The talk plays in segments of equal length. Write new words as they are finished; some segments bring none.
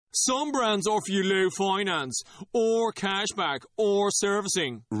Some brands offer you low finance, or cashback, or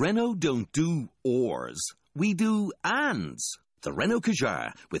servicing. Renault don't do ors. We do ands. The Renault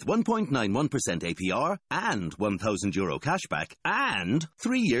Kadjar with 1.91% APR and €1,000 cashback and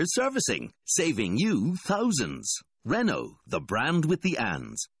 3 years servicing, saving you thousands. Renault, the brand with the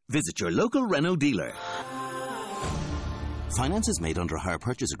ands. Visit your local Renault dealer. Finance is made under a hire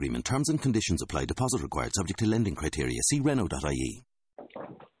purchase agreement. Terms and conditions apply. Deposit required subject to lending criteria. See Renault.ie.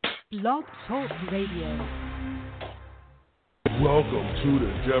 Blog Talk Radio. Welcome to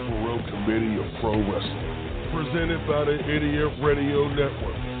the Devereux Committee-of-Pro Wrestling, presented by the Idiot Radio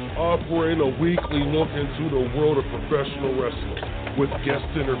Network, offering a weekly look into the world of professional wrestling with guest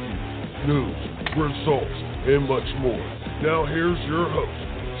interviews, news, results, and much more. Now here's your host,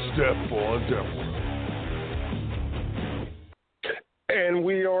 Stephon Devereux. And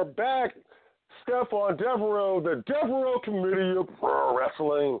we are back. Stephon Devereux, the Devereux Committee-of-Pro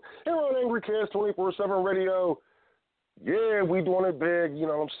Wrestling, here on Angry Kids 24/7 Radio. Yeah, we doing it big. You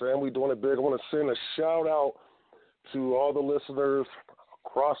know what I'm saying? We doing it big. I want to send a shout-out to all the listeners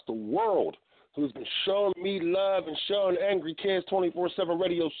across the world who's been showing me love and showing Angry Kids 24/7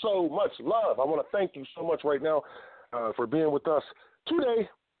 Radio so much love. I want to thank you so much right now for being with us today.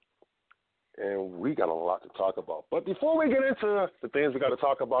 And we got a lot to talk about. But before we get into the things we got to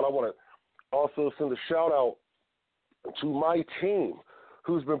talk about, I want to also send a shout-out to my team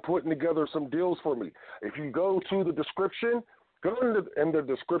who's been putting together some deals for me. If you go to the description, go in the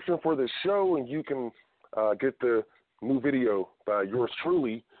description for this show, and you can get the new video by yours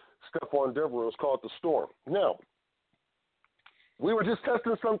truly, Stephon Devereux. It's called The Storm. Now, we were just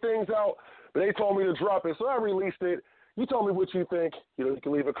testing some things out, but they told me to drop it, so I released it. You tell me what you think. You know, you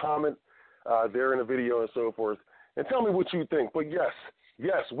can leave a comment there in the video and so forth, and tell me what you think. But yes,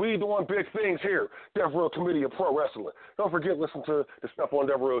 we doing big things here, Devereux Committee-of-Pro Wrestling. Don't forget, listen to the Stephon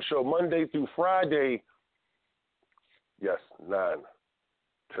Devereux Show Monday through Friday. Yes, 9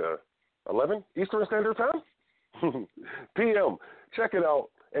 to 11 Eastern Standard Time, p.m. Check it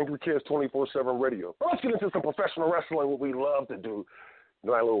out, Angry Kids 24/7 Radio. But let's get into some professional wrestling, what we love to do,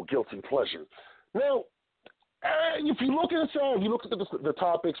 my little guilty pleasure. Now, if you look inside, if you look at the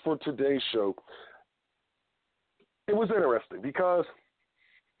topics for today's show, it was interesting because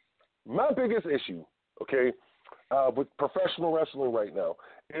my biggest issue, with professional wrestling right now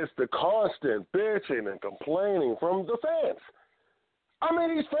is the constant bitching and complaining from the fans. I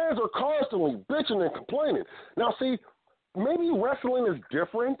mean, these fans are constantly bitching and complaining. Now, see, maybe wrestling is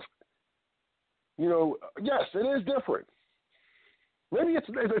different. You know, yes, it is different. Maybe it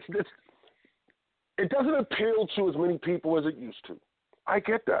doesn't appeal to as many people as it used to. I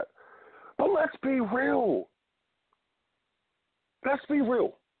get that. But let's be real. Let's be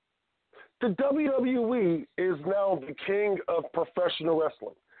real. The WWE is now the king of professional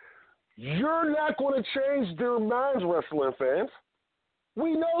wrestling. You're not going to change their minds, wrestling fans.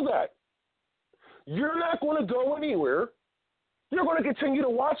 We know that. You're not going to go anywhere. You're going to continue to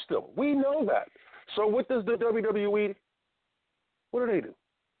watch them. We know that. So what does the WWE, what do?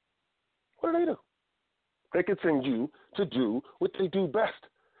 What do? They continue to do what they do best.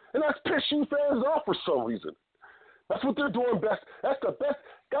 And that's piss you fans off for some reason. That's what they're doing best. That's the best.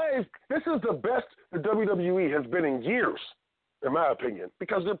 Guys, this is the best the WWE has been in years, in my opinion,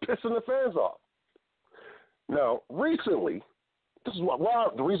 because they're pissing the fans off. Now, recently, this is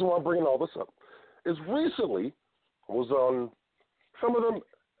the reason why I'm bringing all this up, is recently I was on some of them,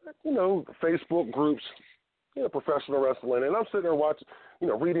 Facebook groups, professional wrestling, and I'm sitting there watching,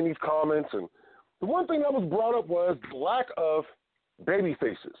 reading these comments, and the one thing that was brought up was the lack of baby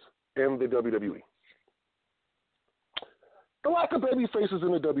faces in the WWE. The lack of baby faces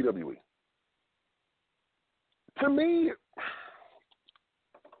in the WWE. To me,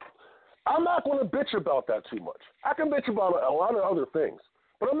 I'm not going to bitch about that too much. I can bitch about a lot of other things,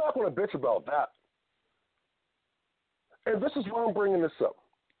 but I'm not going to bitch about that. And this is why I'm bringing this up.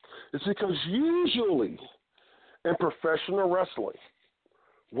 It's because usually in professional wrestling,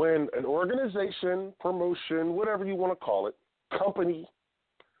 when an organization, promotion, whatever you want to call it, company,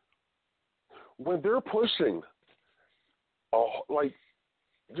 when they're pushing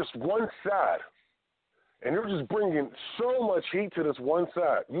just one side, and they're just bringing so much heat to this one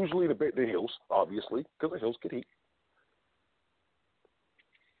side, usually the heels, obviously, because the heels get heat.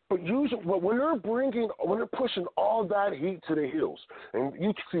 But usually, when they're pushing all that heat to the heels, and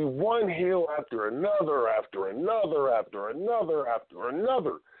you can see one heel after another, after another, after another, after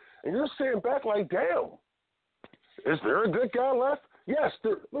another, and you're sitting back like, damn, is there a good guy left? Yes,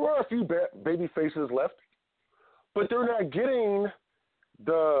 there are a few baby faces left, but they're not getting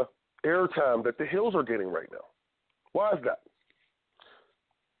the airtime that the heels are getting right now. Why is that?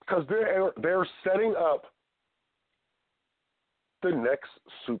 because they're setting up the next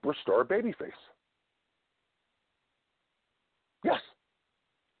superstar babyface. Yes.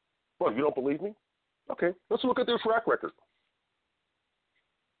 Well, you don't believe me? Okay, let's look at their track record.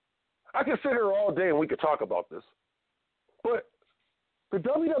 I can sit here all day and we could talk about this, but the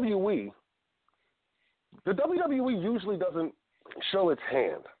WWE usually doesn't show its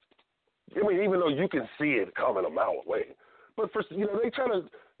hand. I mean, even though you can see it coming a mile away. But for they try to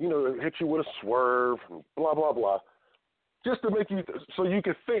hit you with a swerve and blah blah blah, just to make you so you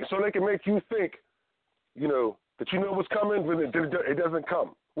can think, so they can make you think, that what's coming, but it doesn't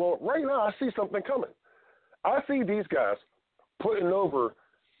come. Well, right now I see something coming. I see these guys putting over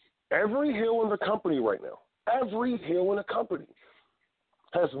every heel in the company right now. Every heel in the company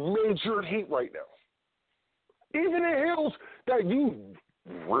has major heat right now. Even the heels that you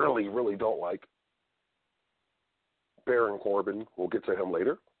really, really don't like. Baron Corbin, we'll get to him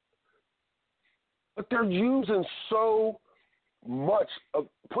later. But they're using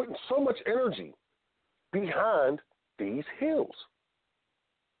putting so much energy behind these heels.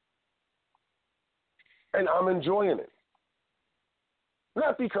 And I'm enjoying it.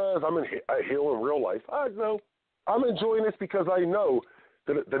 Not because I'm a heel in real life. I'm enjoying this because I know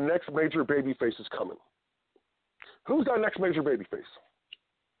that the next major babyface is coming. Who's that next major babyface?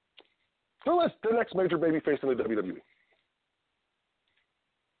 Who is the next major babyface in the WWE?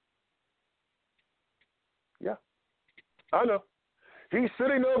 Yeah, I know. He's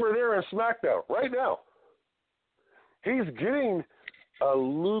sitting over there in SmackDown right now. He's getting a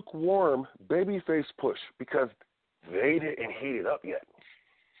lukewarm babyface push because they didn't heat it up yet.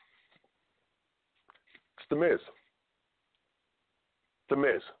 It's The Miz. The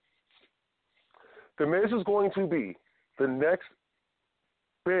Miz. The Miz is going to be the next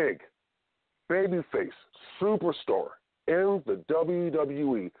big babyface superstar in the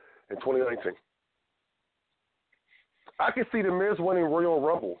WWE in 2019. I can see The Miz winning Royal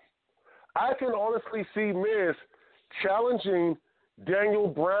Rumble. I can honestly see Miz challenging Daniel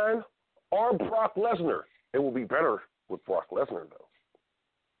Bryan or Brock Lesnar. It will be better with Brock Lesnar, though.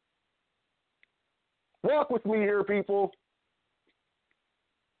 Walk with me here, people.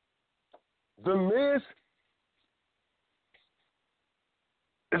 The Miz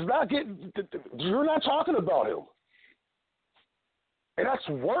is not getting, you're not talking about him. And that's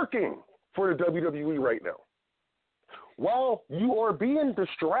working for the WWE right now. While you are being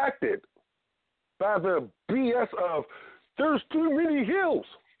distracted by the BS of there's too many heels,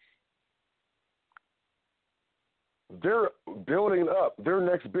 they're building up their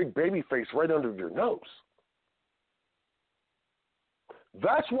next big baby face right under your nose.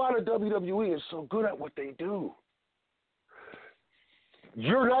 That's why the WWE is so good at what they do.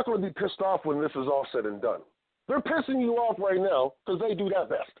 You're not going to be pissed off when this is all said and done. They're pissing you off right now because they do that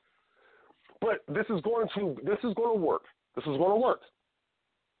best. But this is going to work. This is going to work.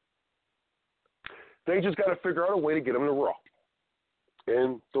 They just got to figure out a way to get them to Raw.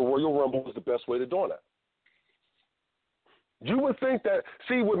 And the Royal Rumble is the best way to do that. You would think that,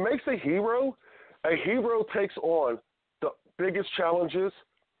 see, what makes a hero takes on the biggest challenges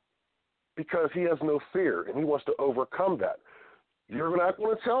because he has no fear and he wants to overcome that. You're not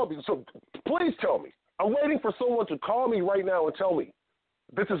going to tell me. So please tell me. I'm waiting for someone to call me right now and tell me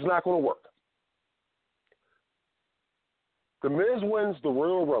this is not going to work. The Miz wins the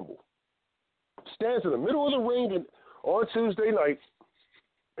Royal Rumble, stands in the middle of the ring on Tuesday night,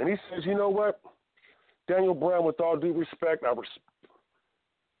 and he says, you know what, Daniel Bryan, with all due respect,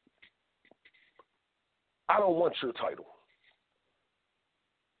 I don't want your title.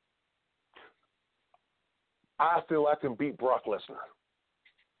 I feel I can beat Brock Lesnar.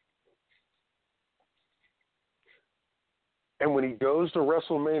 And when he goes to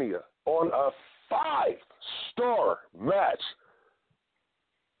WrestleMania on a 5-star match,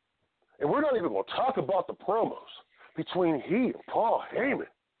 and we're not even going to talk about the promos between he and Paul Heyman,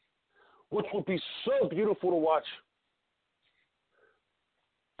 which would be so beautiful to watch.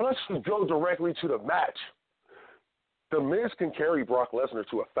 Let's go directly to the match. The Miz can carry Brock Lesnar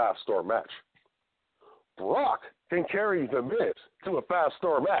to a 5-star match. Brock can carry The Miz to a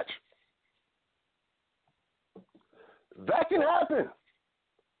 5-star match. That can happen.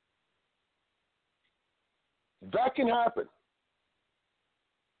 That can happen.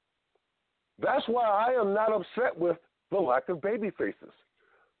 That's why I am not upset with the lack of baby faces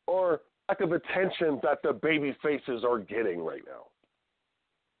or lack of attention that the baby faces are getting right now.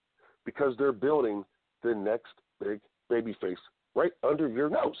 Because they're building the next big baby face right under your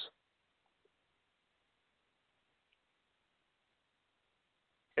nose.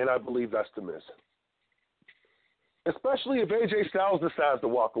 And I believe that's The Miz. especially if AJ Styles decides to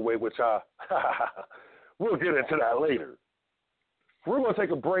walk away, which we'll get into that later. We're going to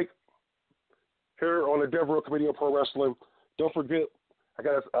take a break here on the Devereux Committee of Pro Wrestling. Don't forget, I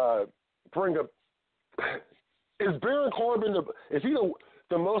got to bring up, is Baron Corbin, is he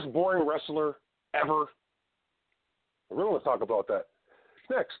the most boring wrestler ever? We're going to talk about that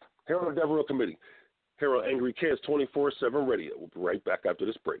next here on the Devereux Committee, here on Angry Kids 24/7 Radio. We'll be right back after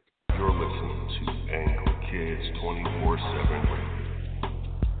this break. You're listening to Angry Kids 24/7 Radio.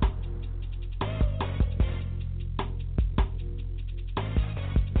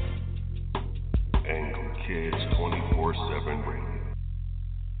 Angry Kids 24/7 Radio.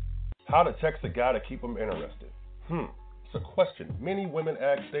 How to text a guy to keep him interested? It's a question many women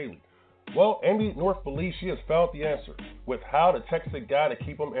ask daily. Well, Amy North believes she has found the answer with How to Text a Guy to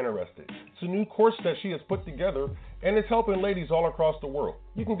Keep Him Interested. It's a new course that she has put together, and it's helping ladies all across the world.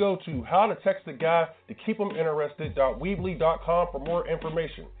 You can go to howtotextaguytokeephiminterested.weebly.com for more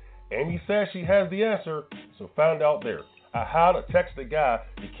information. Amy says she has the answer, so find out there at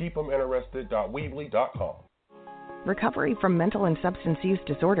howtotextaguytokeephiminterested.weebly.com. Recovery from mental and substance use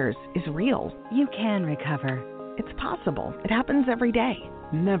disorders is real. You can recover. It's possible. It happens every day.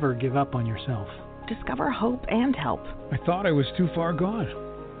 Never give up on yourself. Discover hope and help. I thought I was too far gone.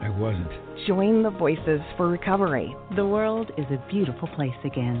 I wasn't. Join the Voices for Recovery. The world is a beautiful place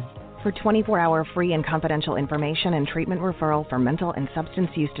again. For 24-hour free and confidential information and treatment referral for mental and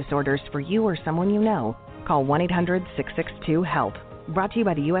substance use disorders for you or someone you know, call 1-800-662-HELP. Brought to you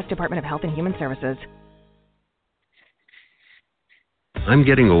by the U.S. Department of Health and Human Services. I'm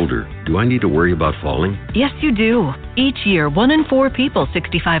getting older. Do I need to worry about falling? Yes, you do. Each year, 1 in 4 people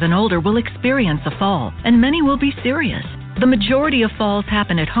 65 and older will experience a fall, and many will be serious. The majority of falls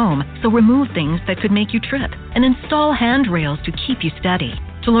happen at home, so remove things that could make you trip and install handrails to keep you steady.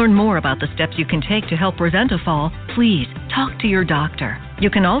 To learn more about the steps you can take to help prevent a fall, please talk to your doctor.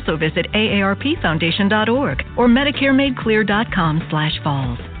 You can also visit aarpfoundation.org or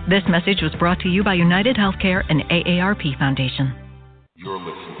medicaremadeclear.com/falls. This message was brought to you by United Healthcare and AARP Foundation. You're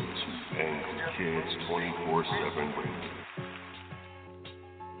listening to Angry Kids 24/7 Radio.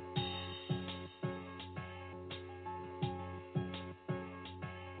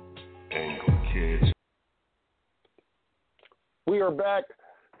 Angry Kids. We are back.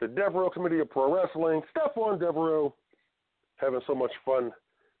 The Devereux Committee of Pro Wrestling. Stephon Devereux, having so much fun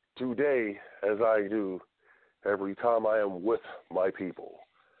today as I do every time I am with my people.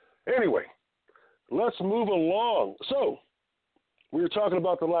 Anyway, let's move along. So, we were talking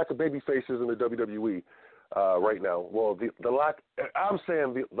about the lack of baby faces in the WWE right now. Well, the lack, I'm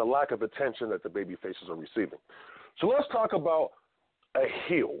saying the lack of attention that the baby faces are receiving. So let's talk about a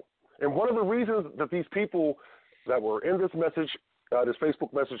heel. And one of the reasons that these people that were in this message, this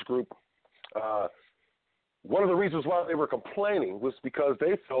Facebook message group, one of the reasons why they were complaining was because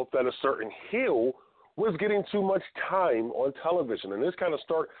they felt that a certain heel was getting too much time on television. And this kind of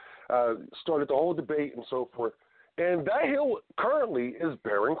started the whole debate and so forth. And that heel currently is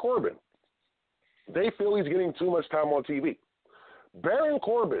Baron Corbin. They feel he's getting too much time on TV. Baron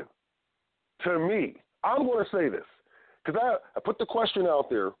Corbin, to me, I'm going to say this, because I put the question out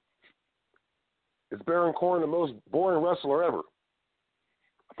there, is Baron Corbin the most boring wrestler ever?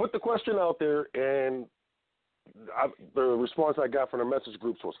 I put the question out there, and the response I got from the message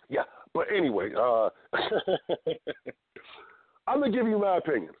groups was, yeah. But anyway, I'm going to give you my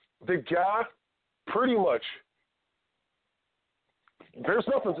opinion. The guy pretty much, there's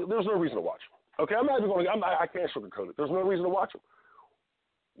no reason to watch him. Okay, I'm not even going to, I can't sugarcoat it. There's no reason to watch him.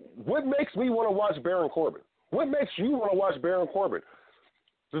 What makes me want to watch Baron Corbin? What makes you want to watch Baron Corbin?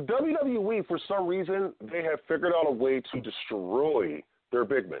 The WWE, for some reason, they have figured out a way to destroy their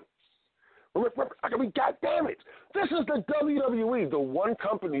big men. I mean, God damn it. This is the WWE, the one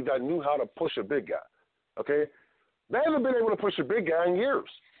company that knew how to push a big guy. Okay? They haven't been able to push a big guy in years.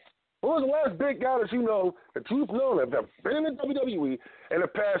 What was the last big guy that you've known that have been in the WWE in the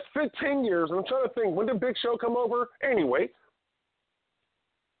past 15 years? And I'm trying to think, when did Big Show come over? Anyway.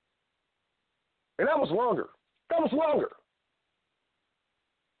 And that was longer.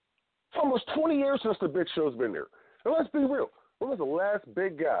 It's almost 20 years since the Big Show's been there. And let's be real. When was the last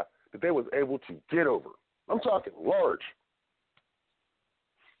big guy that they was able to get over? I'm talking large.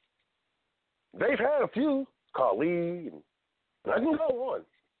 They've had a few, Khali, and I can go on.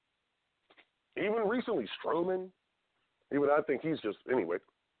 Even recently, Strowman. Even I think he's just, anyway.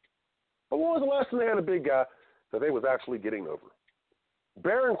 But when was the last time they had a big guy that they was actually getting over?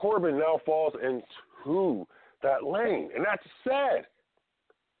 Baron Corbin now falls into that lane, and that's sad.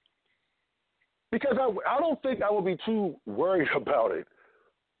 Because I don't think I will be too worried about it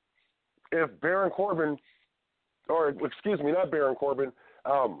if Baron Corbin or excuse me, not Baron Corbin.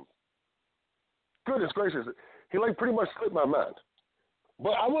 Goodness gracious, he like pretty much slipped my mind.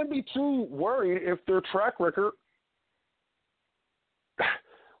 But I wouldn't be too worried if their track record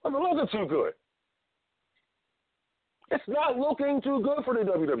wasn't looking too good. It's not looking too good for the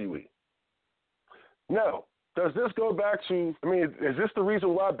WWE. Now, does this go back to, I mean, is this the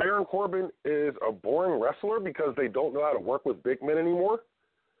reason why Baron Corbin is a boring wrestler because they don't know how to work with big men anymore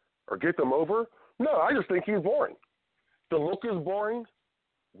or get them over? No, I just think he's boring. The look is boring.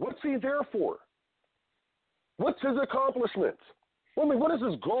 What's he there for? What's his accomplishments? I mean, what is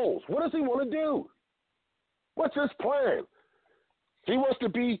his goals? What does he want to do? What's his plan? He wants to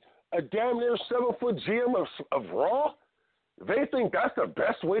be a damn near 7-foot GM of Raw? They think that's the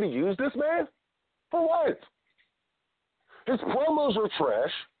best way to use this man? For what? His promos are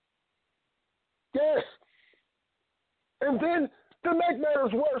trash. Yes. And then, to make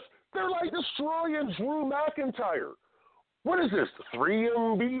matters worse, they're like destroying Drew McIntyre. What is this,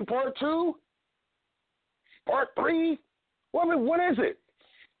 3MB Part 2? Part 3? Well, I mean, what is it?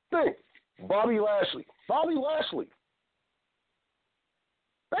 Think. Bobby Lashley.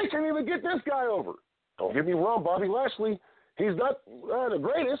 They can't even get this guy over. Don't get me wrong, Bobby Lashley, he's not the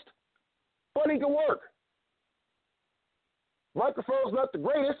greatest, but he can work. Microphone's not the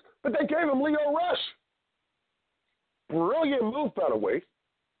greatest, but they gave him Leo Rush. Brilliant move, by the way.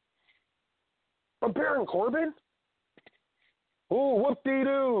 But Baron Corbin? Ooh,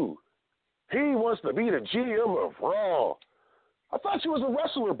 whoop-dee-doo. He wants to be the GM of Raw. I thought you was a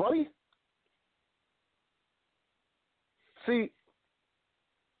wrestler, buddy. See,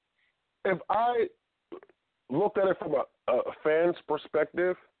 if I looked at it from a fan's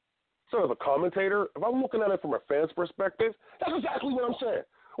perspective, sort of a commentator, if I'm looking at it from a fan's perspective, that's exactly what I'm saying.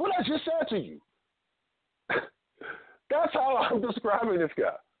 What I just said to you. That's how I'm describing this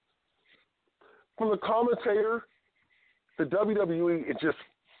guy. From the commentator, the WWE, it just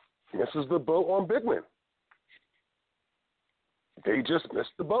misses the boat on big men. They just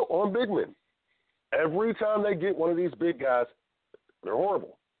missed the boat on big men. Every time they get one of these big guys, they're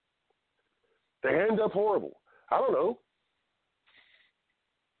horrible. They end up horrible. I don't know.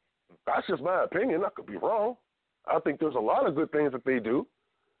 That's just my opinion. I could be wrong. I think there's a lot of good things that they do,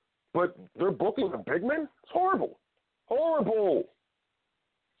 but they're booking the big men? It's horrible. Horrible.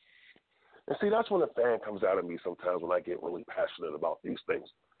 And see, that's when a fan comes out of me sometimes when I get really passionate about these things.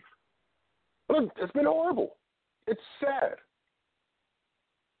 But it's been horrible. It's sad.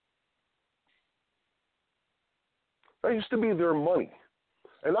 That used to be their money.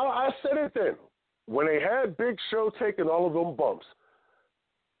 And I said it then. When they had Big Show taking all of them bumps,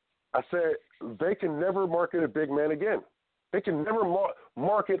 I said they can never market a big man again. They can never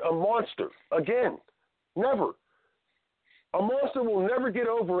market a monster again. Never. A monster will never get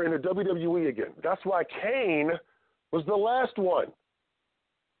over in the WWE again. That's why Kane was the last one.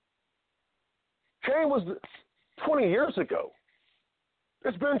 Kane was 20 years ago.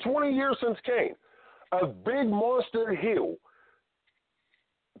 It's been 20 years since Kane. A big monster heel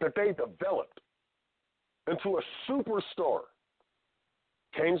that they developed into a superstar.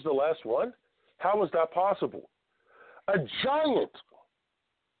 Kane's the last one? How is that possible? A giant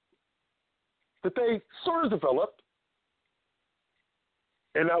that they sort of developed,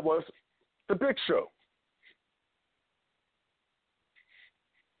 and that was the Big Show.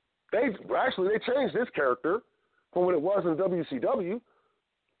 They changed his character from what it was in WCW.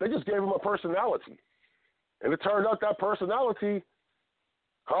 They just gave him a personality. And it turned out that personality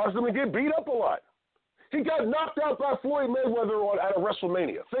caused him to get beat up a lot. He got knocked out by Floyd Mayweather at a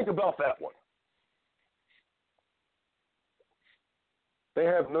WrestleMania. Think about that one. They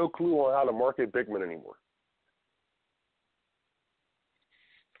have no clue on how to market big men anymore.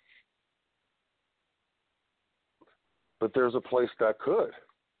 But there's a place that could.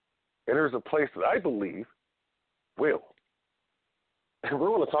 And there's a place that I believe will. And we're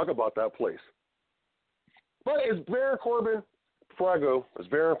going to talk about that place. But is Baron Corbin, before I go, is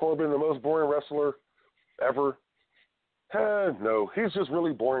Baron Corbin the most boring wrestler ever? No, he's just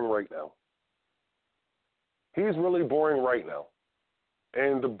really boring right now. He's really boring right now.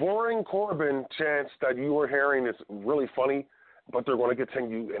 And the boring Corbin chants that you were hearing is really funny, but they're going to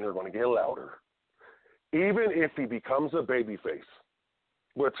continue and they're going to get louder. Even if he becomes a babyface,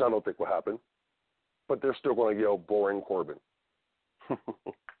 which I don't think will happen, but they're still going to yell boring Corbin.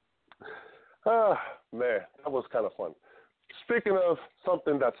 Man, that was kind of fun. Speaking of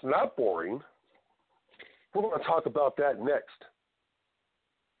something that's not boring, we're going to talk about that next.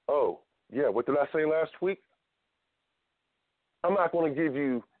 Oh, yeah, what did I say last week? I'm not going to give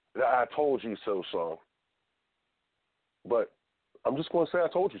you the I told you so song, but I'm just going to say I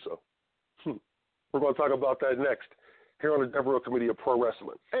told you so. We're going to talk about that next here on the Devereux Committee of Pro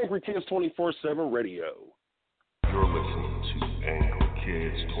Wrestling. Angry Kids 24/7 Radio. You're listening to Angry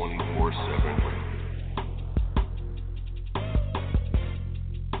Kids 24/7 Radio.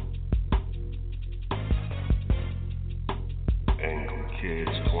 Angry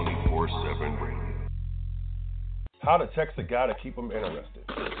Kids 24/7 Radio. How to text a guy to keep him interested.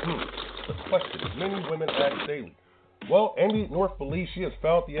 The question many women ask daily. Well, Amy North believes she has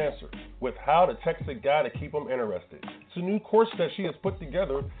found the answer with how to text a guy to keep him interested. It's a new course that she has put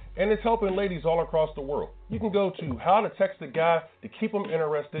together, and it's helping ladies all across the world. You can go to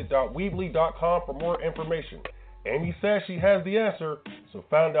howtotextaguy-to-keep-him-interested.weebly.com for more information. Amy says she has the answer, so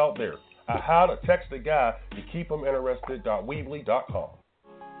find out there at howtotextaguy-to-keep-him-interested.weebly.com.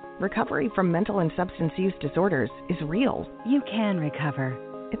 Recovery from mental and substance use disorders is real. You can recover.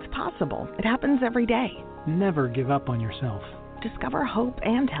 It's possible. It happens every day. Never give up on yourself. Discover hope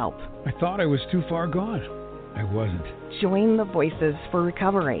and help. I thought I was too far gone. I wasn't. Join the Voices for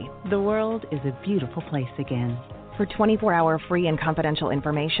Recovery. The world is a beautiful place again. For 24-hour free and confidential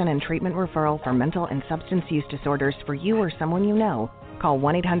information and treatment referral for mental and substance use disorders for you or someone you know, call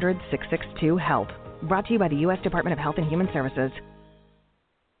 1-800-662-HELP. Brought to you by the U.S. Department of Health and Human Services.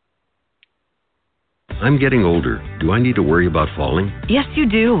 I'm getting older. Do I need to worry about falling? Yes, you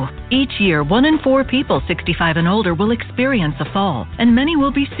do. Each year, 1 in 4 people 65 and older will experience a fall, and many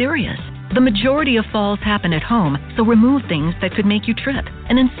will be serious. The majority of falls happen at home, so remove things that could make you trip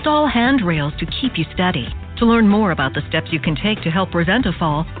and install handrails to keep you steady. To learn more about the steps you can take to help prevent a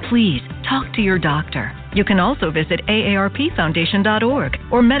fall, please talk to your doctor. You can also visit aarpfoundation.org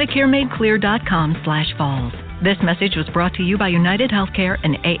or medicaremadeclear.com/falls. This message was brought to you by United Healthcare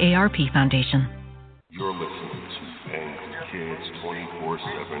and AARP Foundation. You're listening to Angry Kids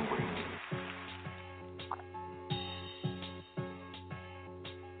 24/7 Radio.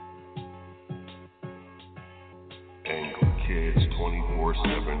 Angry Kids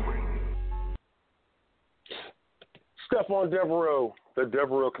 24/7 Radio. Stephon Devereux, the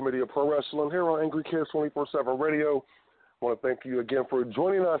Devereux Committee of Pro Wrestling, here on Angry Kids 24/7 Radio. I want to thank you again for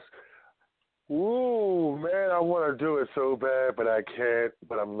joining us. Ooh, man, I want to do it so bad, but I can't,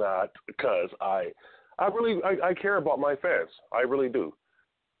 but I'm not, because I care about my fans. I really do.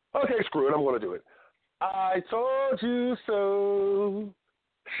 Okay, screw it. I'm going to do it. I told you so.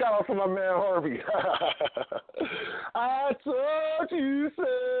 Shout out to my man Harvey. I told you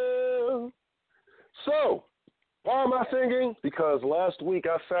so. So, why am I singing? Because last week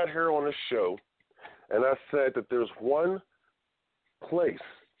I sat here on the show and I said that there's one place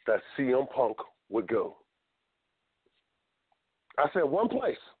that CM Punk would go. I said one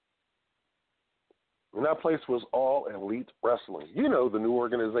place. And that place was All Elite Wrestling. You know, the new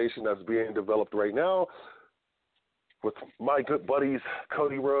organization that's being developed right now with my good buddies,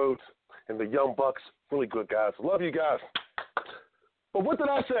 Cody Rhodes and the Young Bucks. Really good guys. Love you guys. But what did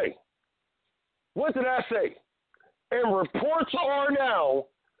I say? What did I say? And reports are now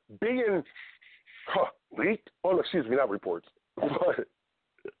being leaked. Oh, no, excuse me, not reports. But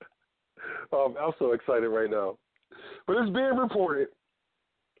I'm so excited right now. But it's being reported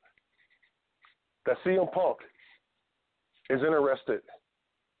that CM Punk is interested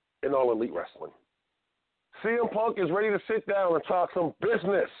in All Elite Wrestling. CM Punk is ready to sit down and talk some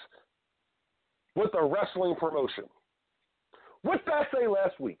business with a wrestling promotion. What did I say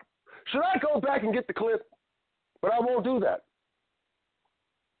last week? Should I go back and get the clip? But I won't do that.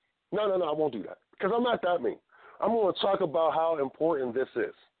 No, I won't do that. Because I'm not that mean. I'm going to talk about how important this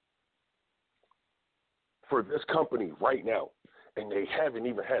is for this company right now. And they haven't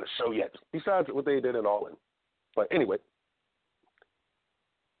even had a show yet, besides what they did in All In. But anyway,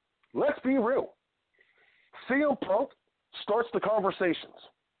 let's be real. CM Punk starts the conversations.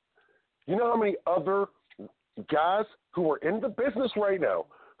 You know how many other guys who are in the business right now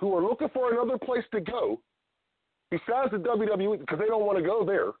who are looking for another place to go besides the WWE because they don't want to go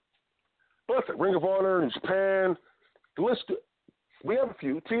there? But listen, Ring of Honor in Japan, the list, we have a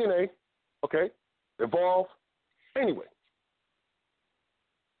few. TNA, okay, Evolve. Anyway,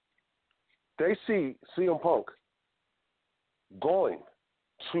 they see CM Punk going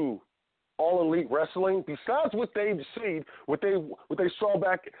to All Elite Wrestling. Besides what they saw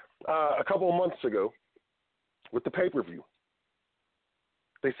back a couple of months ago with the pay-per-view,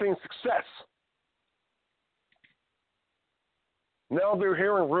 they've seen success. Now they're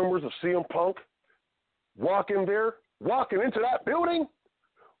hearing rumors of CM Punk walking into that building,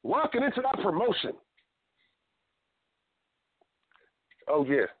 walking into that promotion. Oh,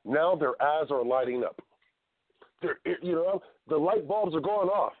 yeah. Now their eyes are lighting up. The light bulbs are going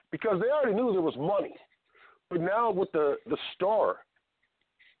off because they already knew there was money. But now with the star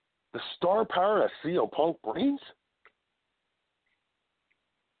The star power that CM Punk brings?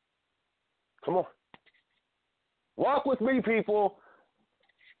 Come on. Walk with me, people.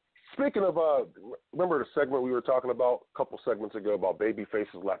 Speaking of, remember the segment we were talking about a couple segments ago about baby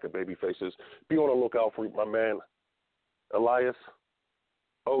faces, lack of baby faces? Be on the lookout for my man, Elias.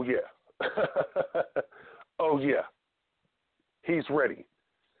 Oh, yeah. Oh, yeah. He's ready.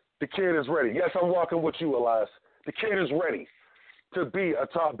 The kid is ready. Yes, I'm walking with you, Elias. The kid is ready to be a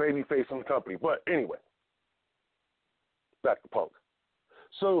top baby face in the company. But anyway, back to Punk.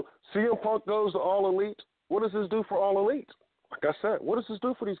 So CM Punk goes to All Elite. What does this do for All Elite? Like I said, what does this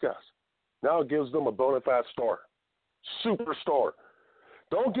do for these guys? Now it gives them a bona fide star, superstar.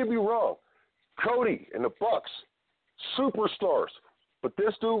 Don't get me wrong. Cody and the Bucks, superstars. But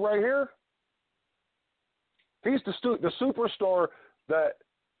this dude right here, he's the superstar that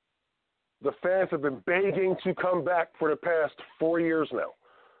the fans have been begging to come back for the past 4 years now.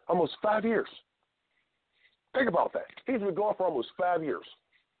 Almost 5 years. Think about that. He's been gone for almost 5 years.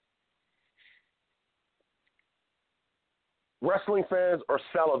 Wrestling fans are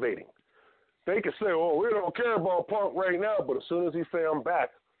salivating. They can say, oh, we don't care about Punk right now, but as soon as he say I'm back,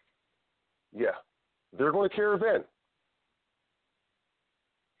 yeah, they're going to care then.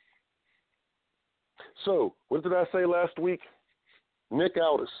 So, what did I say last week? Nick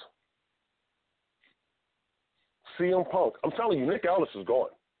Aldis. CM Punk. I'm telling you, Nick Aldis is gone.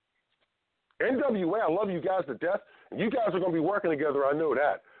 NWA, I love you guys to death, and you guys are going to be working together, I know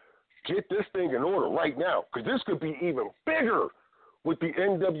that. Get this thing in order right now, because this could be even bigger with the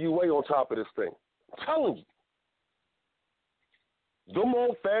NWA on top of this thing. I'm telling you. Them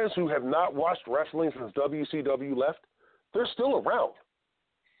old fans who have not watched wrestling since WCW left, they're still around.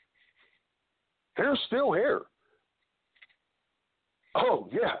 They're still here. Oh,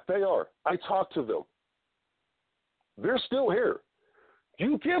 yeah, they are. I talked to them. They're still here.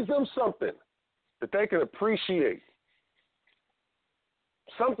 You give them something that they can appreciate.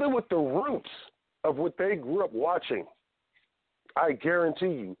 Something with the roots of what they grew up watching. I guarantee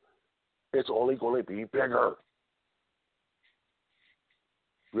you it's only going to be bigger.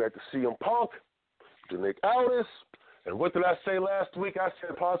 We had to CM Punk, to Nick Aldis, and what did I say last week? I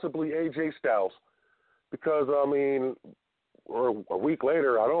said possibly AJ Styles. Because, I mean, or a week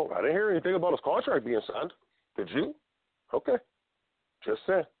later, I didn't hear anything about his contract being signed. Did you? Okay. Just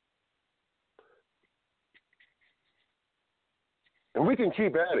saying. And we can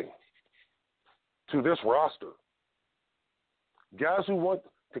keep adding to this roster. Guys who want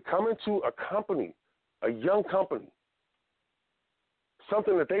to come into a company, a young company,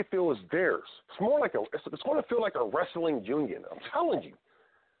 something that they feel is theirs. It's more like it's going to feel like a wrestling union. I'm telling you.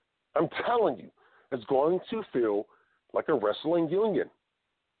 It's going to feel like a wrestling union.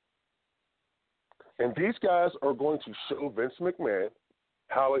 And these guys are going to show Vince McMahon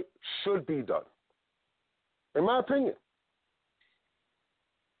how it should be done. In my opinion.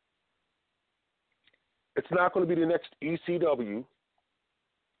 It's not going to be the next ECW.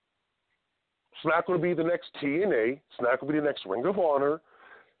 It's not going to be the next TNA. It's not going to be the next Ring of Honor.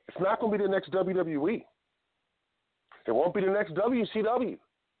 It's not going to be the next WWE. It won't be the next WCW.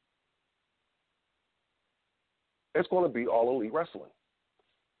 It's going to be All Elite Wrestling.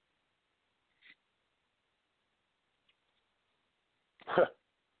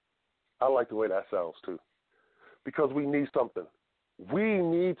 I like the way that sounds, too. Because we need something. We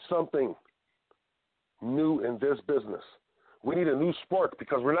need something new in this business. We need a new spark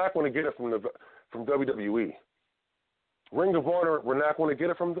because we're not going to get it from WWE. Ring of Honor, we're not going to get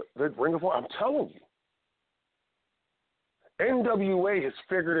it from the Ring of Honor. I'm telling you. NWA has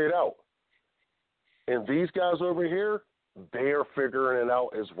figured it out. And these guys over here, they are figuring it out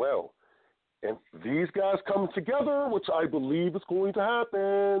as well. And these guys come together, which I believe is going to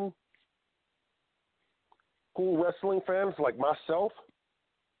happen. Cool wrestling fans like myself,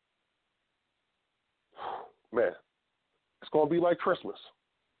 man, it's going to be like Christmas.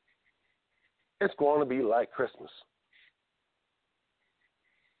 It's going to be like Christmas.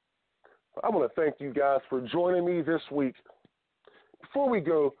 I want to thank you guys for joining me this week. Before we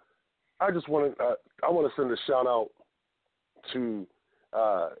go, I just want to I want to send a shout out to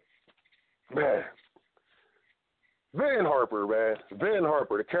Vinton Harper, man. Vinton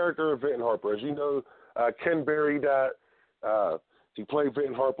Harper, the character of Vinton Harper. As you know, Ken Berry died. He played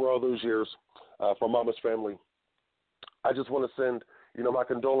Vinton Harper all those years from Mama's Family. I just want to send, my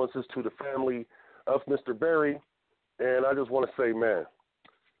condolences to the family of Mr. Berry, and I just want to say, man,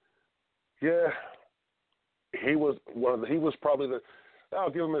 yeah, he was probably I'll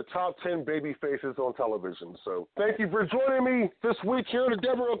give him the top 10 baby faces on television. So thank you for joining me this week here at the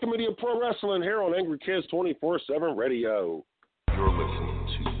Devereux Committee of Pro Wrestling here on Angry Kids 24/7 Radio. You're listening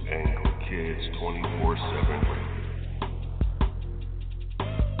to Kids 24/7 Radio.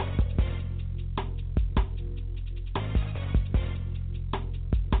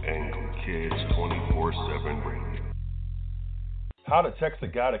 Angry Kids 24/7 Radio. How to text a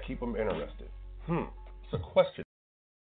guy to keep him interested. It's a question